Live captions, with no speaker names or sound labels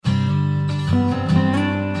Welcome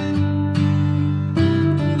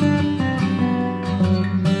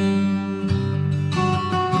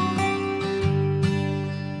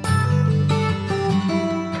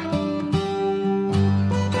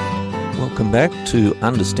back to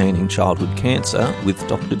Understanding Childhood Cancer with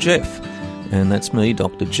Dr. Jeff. And that's me,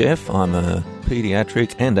 Dr. Jeff. I'm a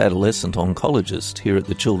paediatric and adolescent oncologist here at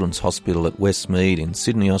the Children's Hospital at Westmead in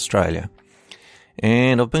Sydney, Australia.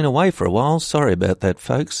 And I've been away for a while. Sorry about that,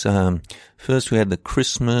 folks. First we had the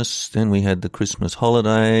Christmas, then we had the Christmas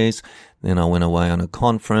holidays, then I went away on a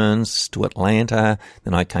conference to Atlanta,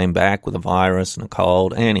 then I came back with a virus and a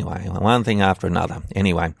cold. Anyway, one thing after another.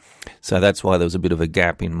 Anyway, so that's why there was a bit of a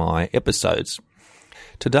gap in my episodes.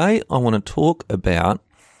 Today I want to talk about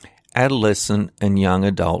Adolescent and Young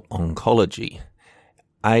Adult Oncology.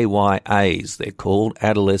 AYAs, they're called,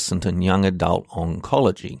 Adolescent and Young Adult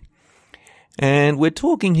Oncology. And we're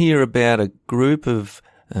talking here about a group of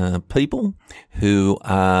people who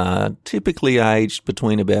are typically aged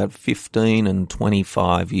between about 15 and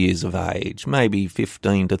 25 years of age, maybe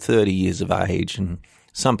 15 to 30 years of age, and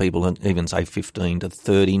some people even say 15 to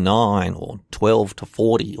 39 or 12 to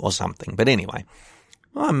 40 or something. But anyway,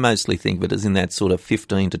 I mostly think of it as in that sort of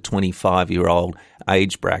 15 to 25-year-old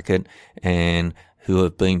age bracket and who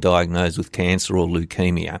have been diagnosed with cancer or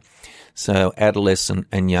leukemia. So adolescent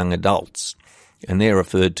and young adults. And they're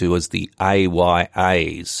referred to as the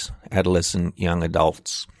AYAs, Adolescent Young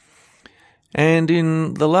Adults. And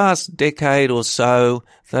in the last decade or so,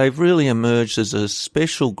 they've really emerged as a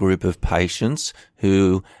special group of patients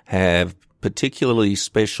who have particularly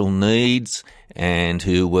special needs and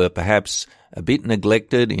who were perhaps a bit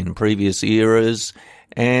neglected in previous eras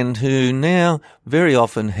and who now very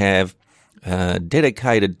often have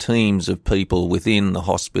dedicated teams of people within the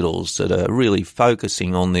hospitals that are really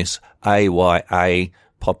focusing on this AYA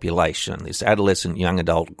population, this adolescent young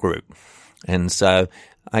adult group. And so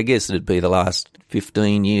I guess it'd be the last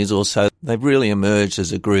 15 years or so, they've really emerged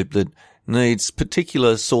as a group that needs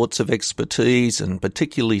particular sorts of expertise and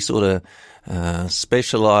particularly sort of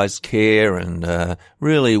specialised care and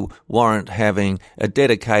really warrant having a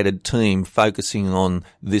dedicated team focusing on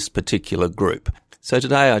this particular group. So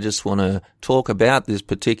today I just want to talk about this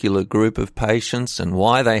particular group of patients and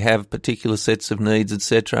why they have particular sets of needs,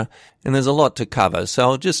 etc. And there's a lot to cover, so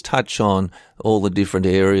I'll just touch on all the different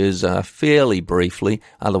areas fairly briefly,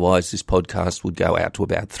 otherwise this podcast would go out to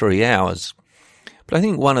about 3 hours. But I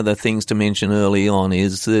think one of the things to mention early on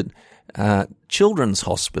is that children's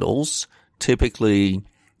hospitals typically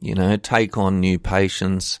take on new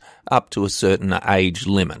patients up to a certain age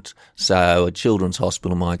limit. So a children's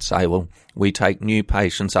hospital might say, well, we take new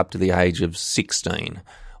patients up to the age of 16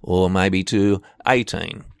 or maybe to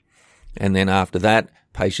 18. And then after that,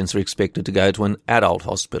 patients are expected to go to an adult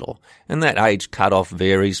hospital. And that age cutoff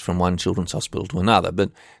varies from one children's hospital to another.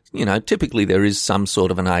 But, typically there is some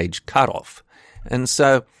sort of an age cutoff. And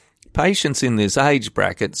so patients in this age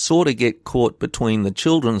bracket sort of get caught between the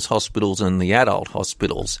children's hospitals and the adult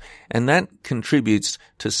hospitals, and that contributes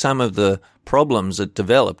to some of the problems that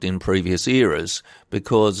developed in previous eras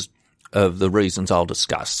because of the reasons I'll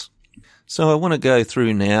discuss. So I want to go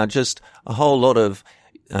through now just a whole lot of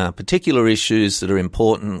particular issues that are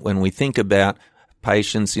important when we think about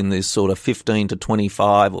patients in this sort of 15 to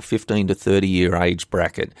 25 or 15 to 30 year age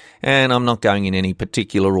bracket. And I'm not going in any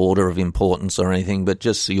particular order of importance or anything, but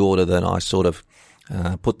just the order that I sort of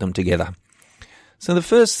put them together. So the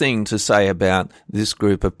first thing to say about this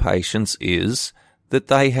group of patients is that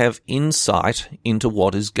they have insight into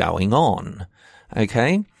what is going on.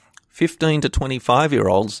 Okay? 15 to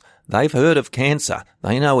 25-year-olds, they've heard of cancer.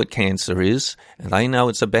 They know what cancer is. They know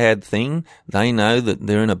it's a bad thing. They know that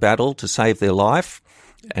they're in a battle to save their life.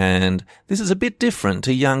 And this is a bit different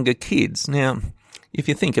to younger kids. Now, if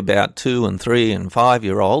you think about 2 and 3 and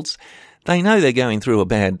 5-year-olds, they know they're going through a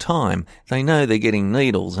bad time. They know they're getting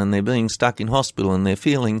needles and they're being stuck in hospital and they're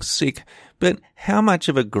feeling sick. But how much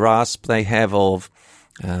of a grasp they have of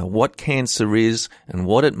what cancer is and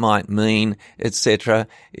what it might mean, etc.,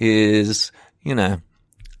 is,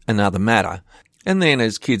 another matter. And then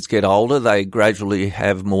as kids get older, they gradually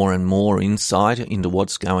have more and more insight into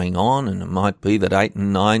what's going on, and it might be that 8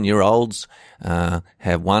 and 9-year-olds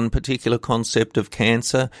have one particular concept of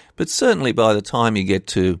cancer, but certainly by the time you get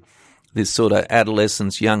to this sort of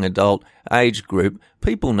adolescence, young adult age group,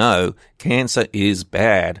 people know cancer is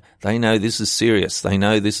bad. They know this is serious. They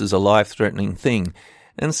know this is a life-threatening thing.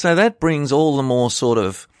 And so that brings all the more sort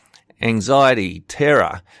of anxiety,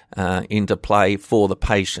 terror into play for the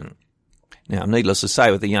patient. Now, needless to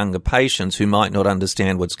say, with the younger patients who might not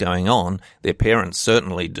understand what's going on, their parents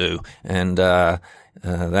certainly do. And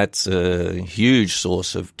That's a huge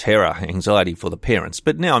source of terror, anxiety for the parents.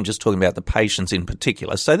 But now I'm just talking about the patients in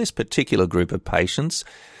particular. So this particular group of patients,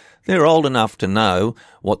 they're old enough to know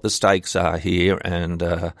what the stakes are here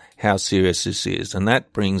and how serious this is, and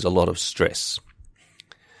that brings a lot of stress.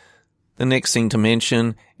 The next thing to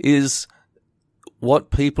mention is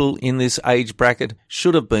what people in this age bracket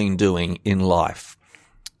should have been doing in life.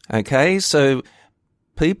 Okay, so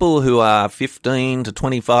people who are 15 to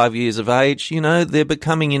 25 years of age, they're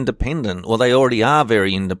becoming independent, or they already are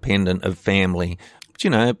very independent of family.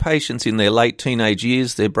 But, patients in their late teenage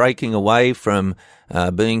years, they're breaking away from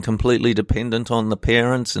being completely dependent on the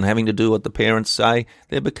parents and having to do what the parents say.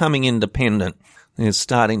 They're becoming independent. They're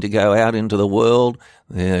starting to go out into the world.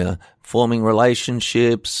 They're forming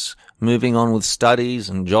relationships, moving on with studies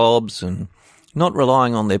and jobs, and not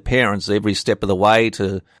relying on their parents every step of the way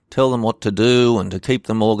to tell them what to do and to keep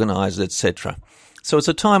them organised, etc. So it's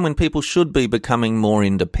a time when people should be becoming more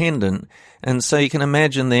independent, and so you can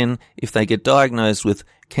imagine then if they get diagnosed with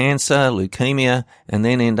cancer, leukemia, and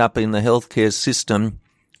then end up in the healthcare system,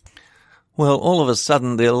 well, all of a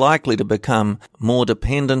sudden they're likely to become more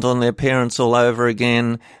dependent on their parents all over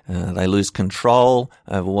again. They lose control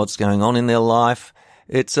over what's going on in their life.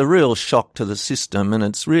 It's a real shock to the system, and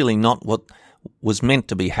it's really not what was meant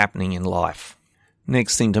to be happening in life.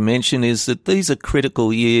 Next thing to mention is that these are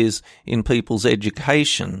critical years in people's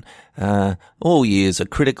education. All years are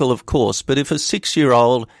critical, of course, but if a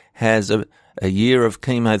 6-year-old has a year of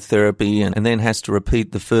chemotherapy and then has to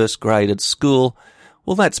repeat the first grade at school,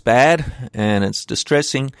 well, that's bad and it's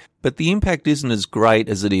distressing, but the impact isn't as great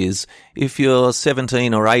as it is if you're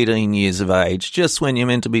 17 or 18 years of age, just when you're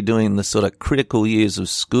meant to be doing the sort of critical years of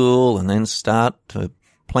school and then start to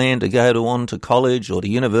plan to go on to college or to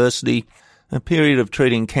university. A period of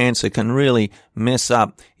treating cancer can really mess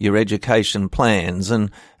up your education plans,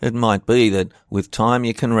 and it might be that with time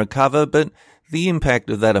you can recover, but the impact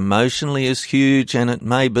of that emotionally is huge, and it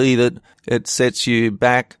may be that it sets you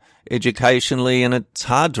back educationally and it's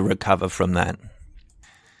hard to recover from that.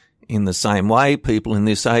 In the same way, people in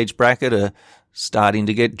this age bracket are starting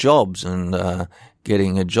to get jobs and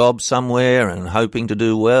getting a job somewhere and hoping to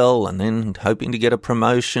do well and then hoping to get a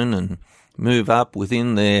promotion and move up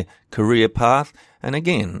within their career path. And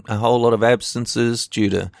again, a whole lot of absences due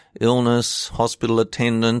to illness, hospital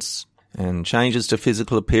attendance, and changes to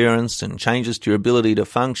physical appearance and changes to your ability to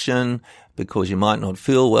function because you might not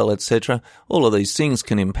feel well, etc. All of these things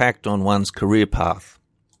can impact on one's career path.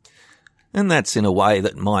 And that's in a way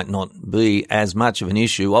that might not be as much of an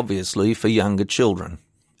issue, obviously, for younger children.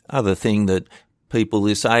 Other thing that people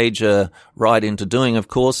this age are right into doing, of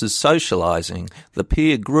course, is socialising. The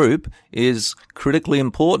peer group is critically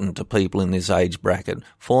important to people in this age bracket.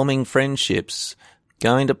 Forming friendships,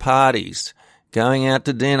 going to parties, going out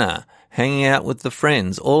to dinner, hanging out with the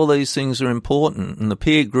friends, all of these things are important. And the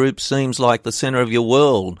peer group seems like the centre of your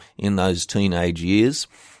world in those teenage years.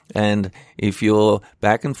 And if you're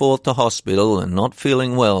back and forth to hospital and not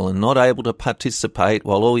feeling well and not able to participate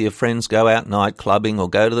while all your friends go out night clubbing or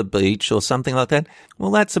go to the beach or something like that,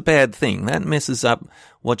 well, that's a bad thing. That messes up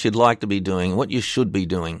what you'd like to be doing, what you should be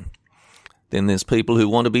doing. Then there's people who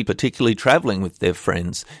want to be particularly travelling with their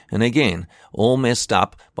friends. And again, all messed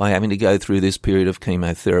up by having to go through this period of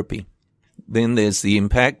chemotherapy. Then there's the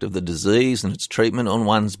impact of the disease and its treatment on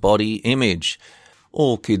one's body image.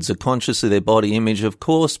 All kids are conscious of their body image, of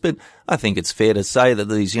course, but I think it's fair to say that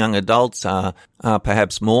these young adults are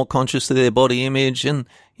perhaps more conscious of their body image and,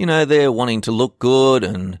 they're wanting to look good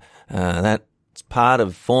and that's part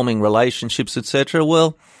of forming relationships, etc.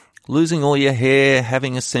 Well, losing all your hair,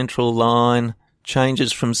 having a central line,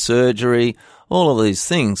 changes from surgery, all of these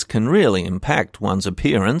things can really impact one's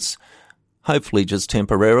appearance, hopefully just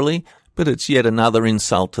temporarily. But it's yet another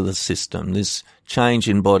insult to the system, this change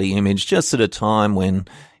in body image, just at a time when,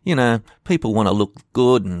 people want to look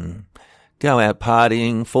good and go out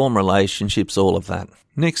partying, form relationships, all of that.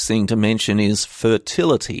 Next thing to mention is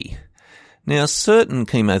fertility. Now, certain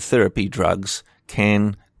chemotherapy drugs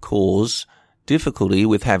can cause difficulty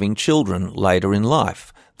with having children later in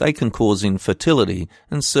life. They can cause infertility,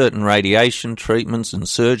 and certain radiation treatments and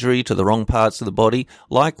surgery to the wrong parts of the body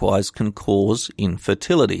likewise can cause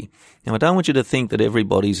infertility. Now, I don't want you to think that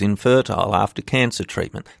everybody's infertile after cancer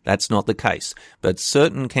treatment. That's not the case. But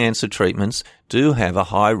certain cancer treatments do have a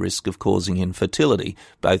high risk of causing infertility,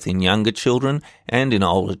 both in younger children and in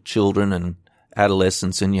older children and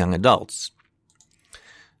adolescents and young adults.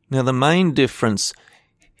 Now, the main difference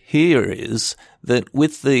here is that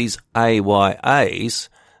with these AYAs,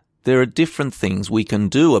 there are different things we can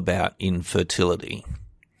do about infertility.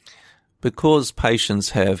 because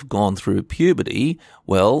patients have gone through puberty,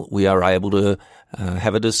 well, we are able to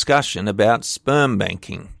have a discussion about sperm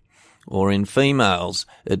banking. Or in females,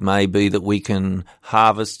 it may be that we can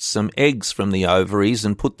harvest some eggs from the ovaries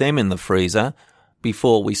and put them in the freezer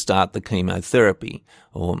before we start the chemotherapy.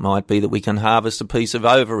 Or it might be that we can harvest a piece of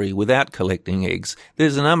ovary without collecting eggs.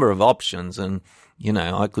 There's a number of options, and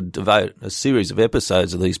I could devote a series of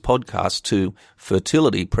episodes of these podcasts to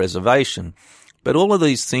fertility preservation. But all of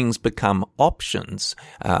these things become options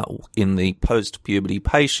in the post-puberty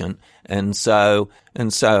patient, and so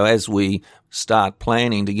as we start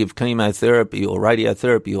planning to give chemotherapy or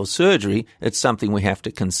radiotherapy or surgery, it's something we have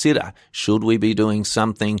to consider. Should we be doing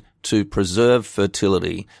something to preserve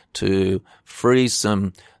fertility, to freeze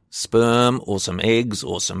some sperm or some eggs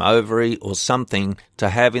or some ovary or something to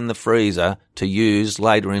have in the freezer to use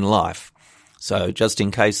later in life? So just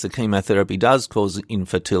in case the chemotherapy does cause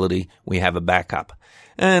infertility, we have a backup.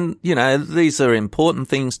 And, these are important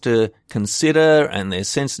things to consider, and they're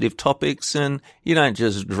sensitive topics, and you don't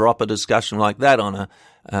just drop a discussion like that on a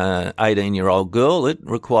 18-year-old girl. It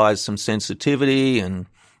requires some sensitivity and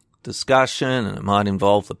discussion, and it might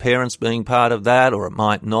involve the parents being part of that, or it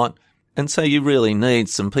might not. And so you really need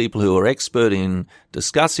some people who are expert in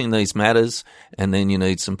discussing these matters, and then you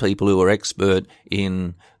need some people who are expert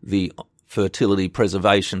in the fertility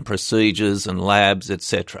preservation procedures and labs,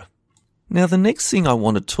 etc. Now, the next thing I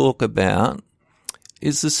want to talk about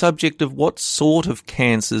is the subject of what sort of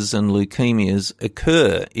cancers and leukemias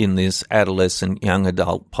occur in this adolescent young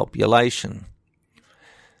adult population.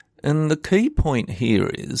 And the key point here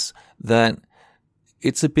is that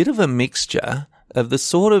it's a bit of a mixture of the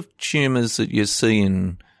sort of tumours that you see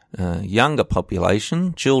in younger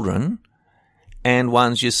population, children, and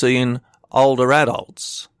ones you see in older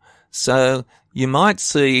adults. So you might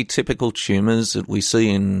see typical tumours that we see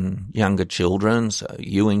in younger children, so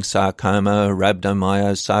Ewing sarcoma,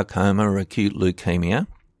 rhabdomyosarcoma, or acute leukemia.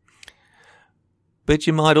 But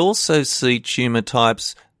you might also see tumour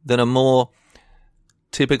types that are more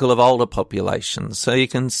typical of older populations. So you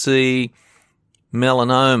can see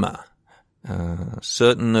melanoma,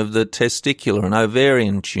 certain of the testicular and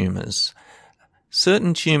ovarian tumours,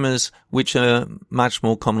 certain tumours which are much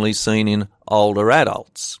more commonly seen in older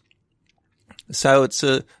adults. So it's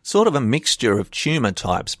a sort of a mixture of tumour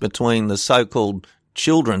types between the so-called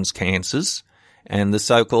children's cancers and the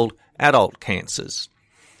so-called adult cancers.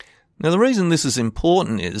 Now, the reason this is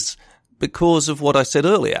important is because of what I said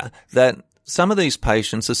earlier, that some of these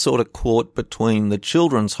patients are sort of caught between the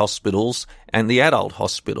children's hospitals and the adult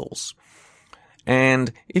hospitals.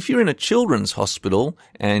 And if you're in a children's hospital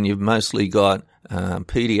and you've mostly got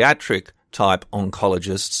paediatric type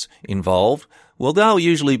oncologists involved, well, they'll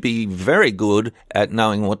usually be very good at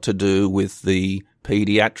knowing what to do with the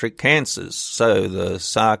paediatric cancers, so the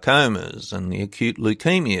sarcomas and the acute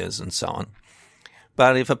leukemias and so on.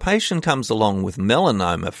 But if a patient comes along with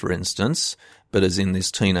melanoma, for instance, but is in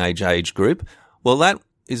this teenage age group, well, that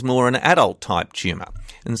is more an adult type tumour.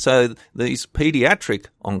 And so these paediatric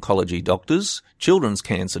oncology doctors, children's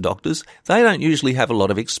cancer doctors, they don't usually have a lot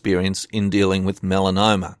of experience in dealing with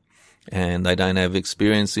melanoma. And they don't have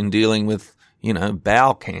experience in dealing with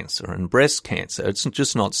bowel cancer and breast cancer. It's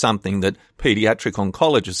just not something that paediatric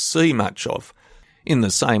oncologists see much of. In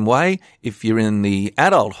the same way, if you're in the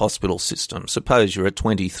adult hospital system, suppose you're a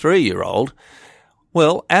 23-year-old,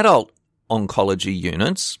 well, adult oncology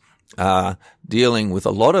units are dealing with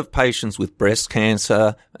a lot of patients with breast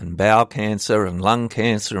cancer and bowel cancer and lung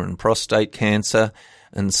cancer and prostate cancer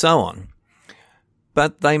and so on.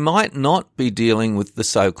 But they might not be dealing with the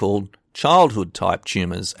so-called childhood type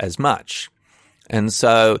tumours as much. And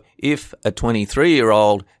so if a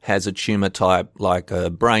 23-year-old has a tumour type like a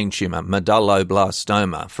brain tumour,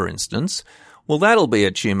 medulloblastoma, for instance, well, that'll be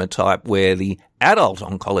a tumour type where the adult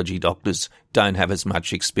oncology doctors don't have as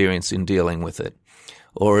much experience in dealing with it.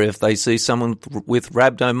 Or if they see someone with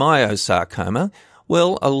rhabdomyosarcoma,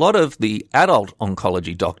 well, a lot of the adult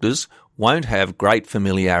oncology doctors won't have great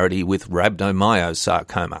familiarity with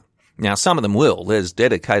rhabdomyosarcoma. Now, some of them will. There's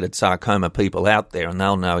dedicated sarcoma people out there and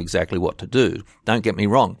they'll know exactly what to do. Don't get me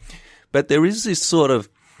wrong. But there is this sort of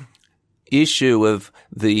issue of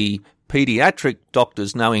the pediatric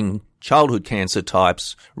doctors knowing childhood cancer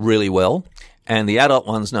types really well and the adult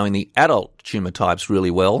ones knowing the adult tumour types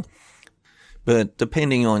really well. But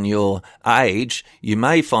depending on your age, you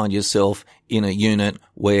may find yourself in a unit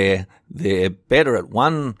where they're better at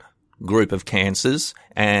one group of cancers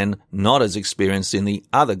and not as experienced in the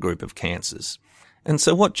other group of cancers. And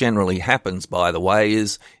so what generally happens, by the way,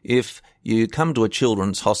 is if you come to a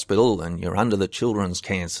children's hospital and you're under the children's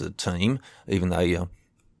cancer team, even though you're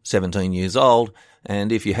 17 years old,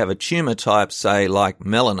 And if you have a tumour type, say, like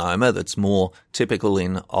melanoma, that's more typical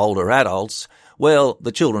in older adults, well,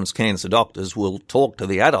 the children's cancer doctors will talk to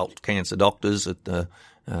the adult cancer doctors at the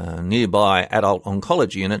nearby adult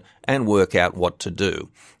oncology unit and work out what to do.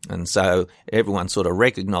 And so everyone sort of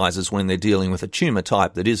recognises when they're dealing with a tumour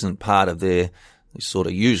type that isn't part of their sort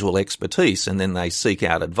of usual expertise, and then they seek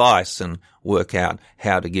out advice and work out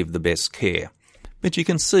how to give the best care. But you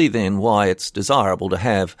can see then why it's desirable to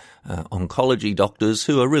have oncology doctors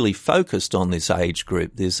who are really focused on this age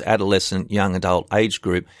group, this adolescent young adult age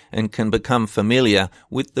group, and can become familiar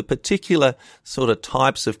with the particular sort of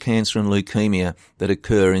types of cancer and leukemia that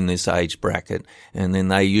occur in this age bracket. And then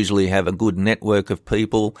they usually have a good network of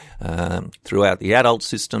people throughout the adult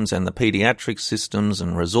systems and the paediatric systems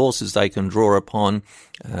and resources they can draw upon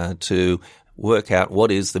to work out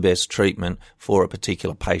what is the best treatment for a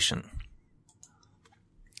particular patient.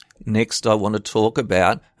 Next, I want to talk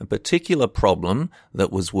about a particular problem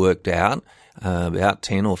that was worked out about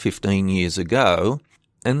 10 or 15 years ago,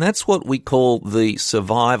 and that's what we call the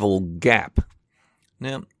survival gap.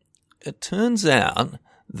 Now, it turns out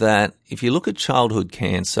that if you look at childhood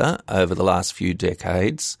cancer over the last few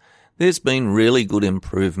decades, there's been really good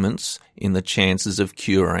improvements in the chances of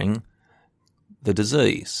curing the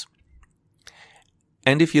disease.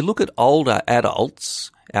 And if you look at older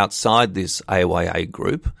adults outside this AYA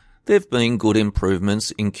group, there have been good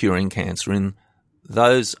improvements in curing cancer in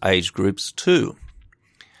those age groups too.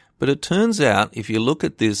 But it turns out if you look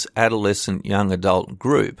at this adolescent young adult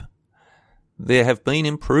group, there have been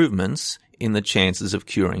improvements in the chances of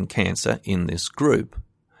curing cancer in this group.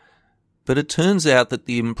 But it turns out that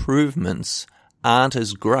the improvements aren't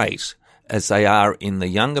as great as they are in the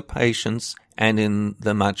younger patients and in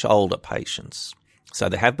the much older patients. So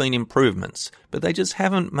there have been improvements, but they just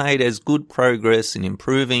haven't made as good progress in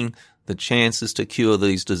improving the chances to cure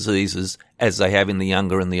these diseases as they have in the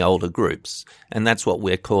younger and the older groups. And that's what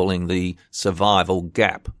we're calling the survival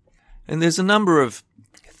gap. And there's a number of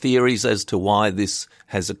theories as to why this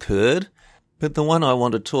has occurred, but the one I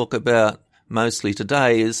want to talk about mostly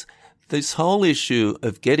today is this whole issue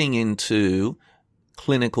of getting into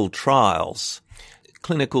clinical trials.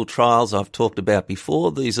 Clinical trials I've talked about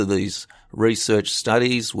before. These are these research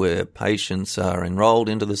studies where patients are enrolled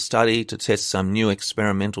into the study to test some new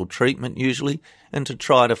experimental treatment usually and to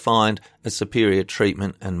try to find a superior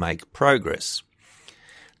treatment and make progress.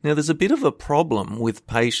 Now there's a bit of a problem with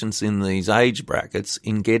patients in these age brackets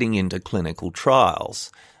in getting into clinical trials.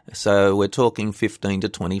 So we're talking 15 to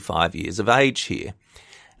 25 years of age here.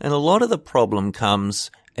 And a lot of the problem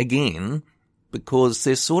comes, again, because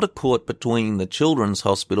they're sort of caught between the children's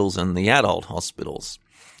hospitals and the adult hospitals.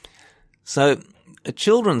 So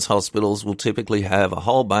children's hospitals will typically have a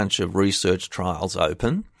whole bunch of research trials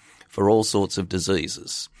open for all sorts of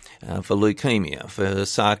diseases, for leukemia, for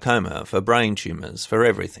sarcoma, for brain tumours, for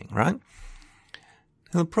everything, right?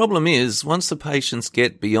 And the problem is, once the patients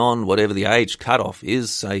get beyond whatever the age cutoff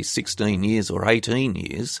is, say 16 years or 18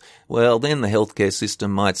 years, well, then the healthcare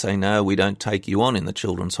system might say, no, we don't take you on in the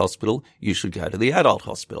children's hospital, you should go to the adult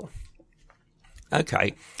hospital.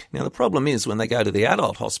 Okay, now the problem is when they go to the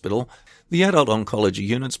adult hospital, the adult oncology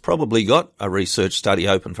unit's probably got a research study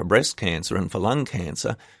open for breast cancer and for lung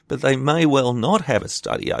cancer, but they may well not have a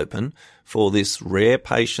study open for this rare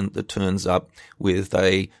patient that turns up with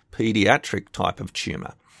a paediatric type of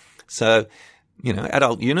tumour. So,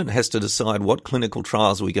 adult unit has to decide what clinical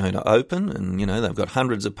trials are we going to open, and, they've got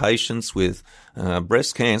hundreds of patients with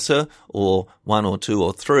breast cancer or one or two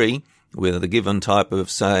or three with a given type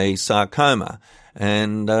of, say, sarcoma.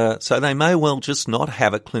 And so they may well just not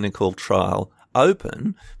have a clinical trial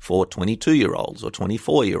open for 22-year-olds or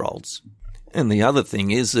 24-year-olds. And the other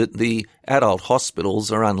thing is that the adult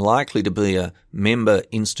hospitals are unlikely to be a member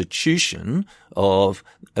institution of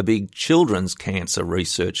a big children's cancer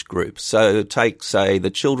research group. So take, say, the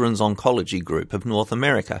Children's Oncology Group of North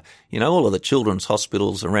America. All of the children's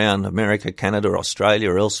hospitals around America, Canada,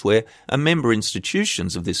 Australia, or elsewhere are member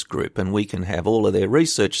institutions of this group, and we can have all of their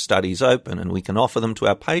research studies open and we can offer them to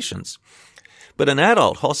our patients. But an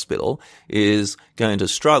adult hospital is going to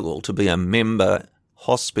struggle to be a member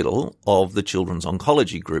hospital of the Children's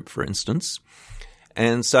Oncology Group, for instance,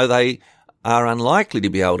 and so they are unlikely to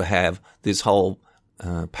be able to have this whole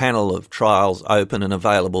panel of trials open and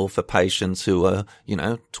available for patients who are,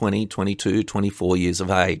 20, 22, 24 years of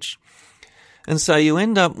age. And so you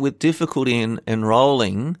end up with difficulty in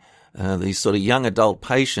enrolling these sort of young adult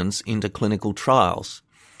patients into clinical trials.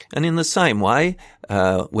 And in the same way,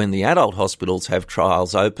 when the adult hospitals have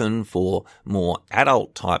trials open for more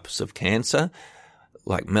adult types of cancer,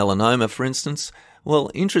 like melanoma, for instance, well,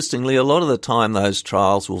 interestingly, a lot of the time those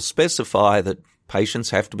trials will specify that patients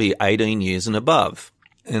have to be 18 years and above.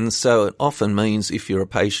 And so it often means if you're a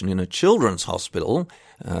patient in a children's hospital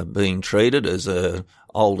being treated as an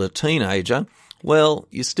older teenager, well,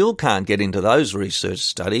 you still can't get into those research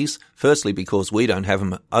studies, firstly because we don't have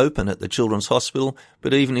them open at the children's hospital,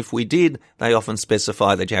 but even if we did, they often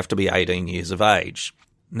specify that you have to be 18 years of age.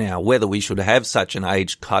 Now, whether we should have such an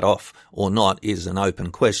age cut-off or not is an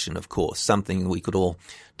open question, of course, something we could all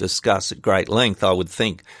discuss at great length, I would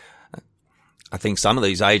think. I think some of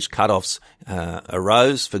these age cut-offs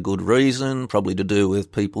arose for good reason, probably to do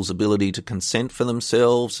with people's ability to consent for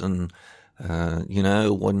themselves and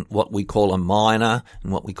what we call a minor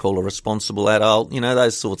and what we call a responsible adult,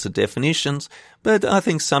 those sorts of definitions. But I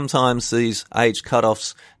think sometimes these age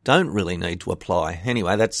cut-offs don't really need to apply.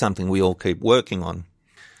 Anyway, that's something we all keep working on.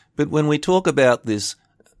 But when we talk about this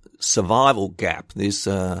survival gap, this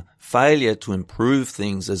failure to improve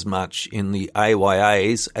things as much in the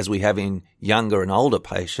AYAs as we have in younger and older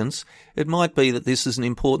patients, it might be that this is an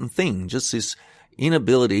important thing, just this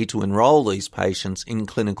inability to enrol these patients in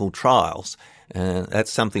clinical trials.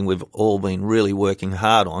 That's something we've all been really working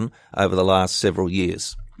hard on over the last several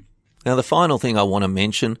years. Now, the final thing I want to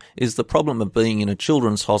mention is the problem of being in a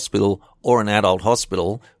children's hospital or an adult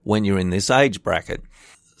hospital when you're in this age bracket.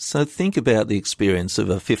 So think about the experience of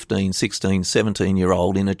a 15, 16,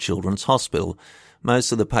 17-year-old in a children's hospital.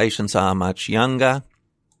 Most of the patients are much younger.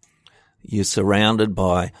 You're surrounded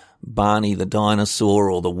by Barney the Dinosaur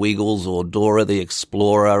or the Wiggles or Dora the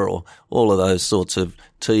Explorer or all of those sorts of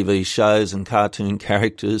TV shows and cartoon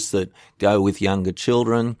characters that go with younger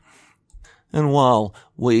children. And while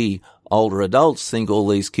we older adults think all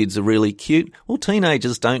these kids are really cute, well,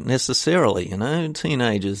 teenagers don't necessarily,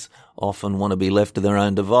 Teenagers often want to be left to their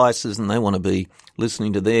own devices and they want to be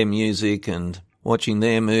listening to their music and watching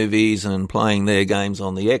their movies and playing their games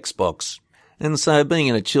on the Xbox. And so being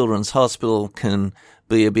in a children's hospital can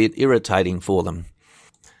be a bit irritating for them.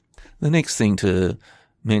 The next thing to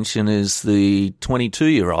mention is the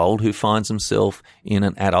 22-year-old who finds himself in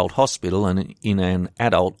an adult hospital and in an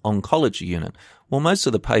adult oncology unit. Well, most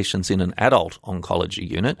of the patients in an adult oncology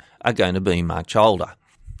unit are going to be much older.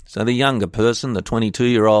 So the younger person, the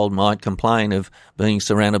 22-year-old, might complain of being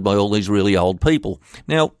surrounded by all these really old people.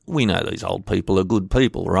 Now, we know these old people are good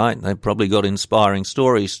people, right? They've probably got inspiring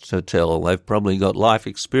stories to tell. They've probably got life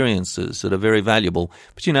experiences that are very valuable.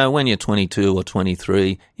 But, when you're 22 or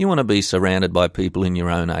 23, you want to be surrounded by people in your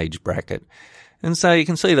own age bracket. And so you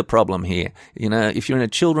can see the problem here. If you're in a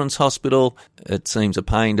children's hospital, it seems a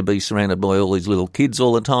pain to be surrounded by all these little kids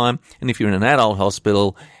all the time. And if you're in an adult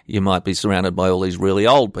hospital, you might be surrounded by all these really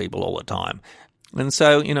old people all the time. And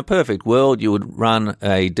so in a perfect world, you would run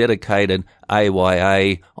a dedicated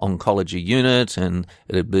AYA oncology unit and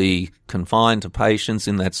it'd be confined to patients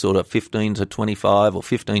in that sort of 15 to 25 or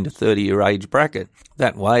 15 to 30 year age bracket.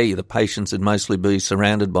 That way, the patients would mostly be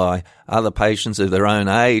surrounded by other patients of their own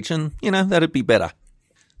age and, that'd be better.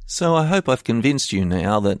 So I hope I've convinced you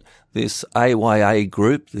now that this AYA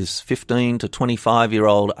group, this 15 to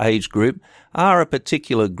 25-year-old age group, are a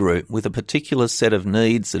particular group with a particular set of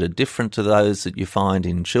needs that are different to those that you find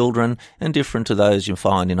in children and different to those you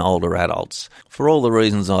find in older adults. For all the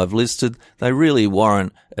reasons I've listed, they really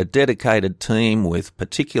warrant a dedicated team with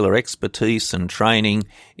particular expertise and training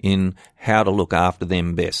in how to look after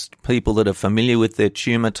them best. People that are familiar with their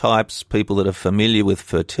tumour types, people that are familiar with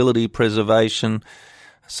fertility preservation,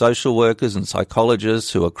 social workers and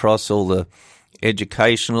psychologists who across all the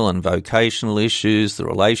educational and vocational issues, the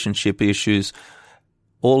relationship issues,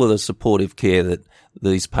 all of the supportive care that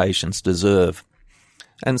these patients deserve.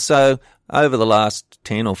 And so over the last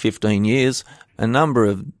 10 or 15 years, a number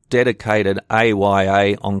of dedicated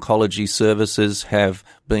AYA oncology services have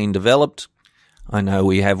been developed. I know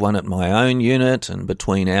we have one at my own unit, and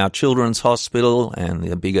between our children's hospital and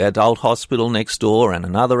the big adult hospital next door and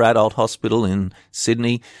another adult hospital in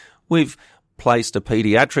Sydney, we've placed a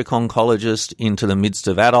paediatric oncologist into the midst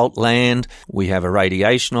of adult land. We have a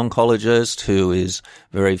radiation oncologist who is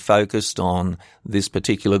very focused on this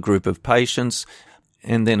particular group of patients.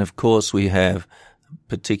 And then, of course, we have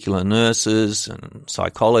particular nurses and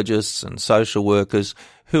psychologists and social workers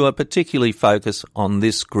who are particularly focused on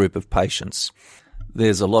this group of patients.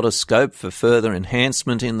 There's a lot of scope for further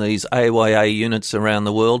enhancement in these AYA units around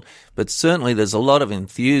the world, but certainly there's a lot of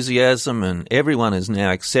enthusiasm and everyone is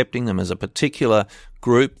now accepting them as a particular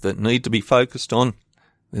group that need to be focused on.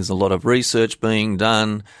 There's a lot of research being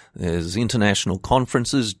done. There's international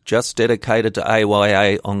conferences just dedicated to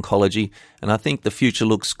AYA oncology, and I think the future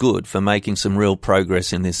looks good for making some real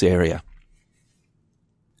progress in this area.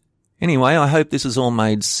 Anyway, I hope this has all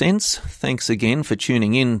made sense. Thanks again for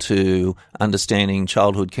tuning in to Understanding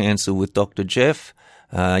Childhood Cancer with Dr. Jeff.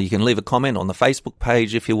 You can leave a comment on the Facebook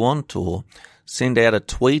page if you want, or send out a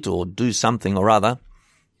tweet, or do something or other.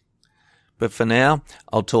 But for now,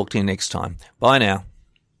 I'll talk to you next time. Bye now.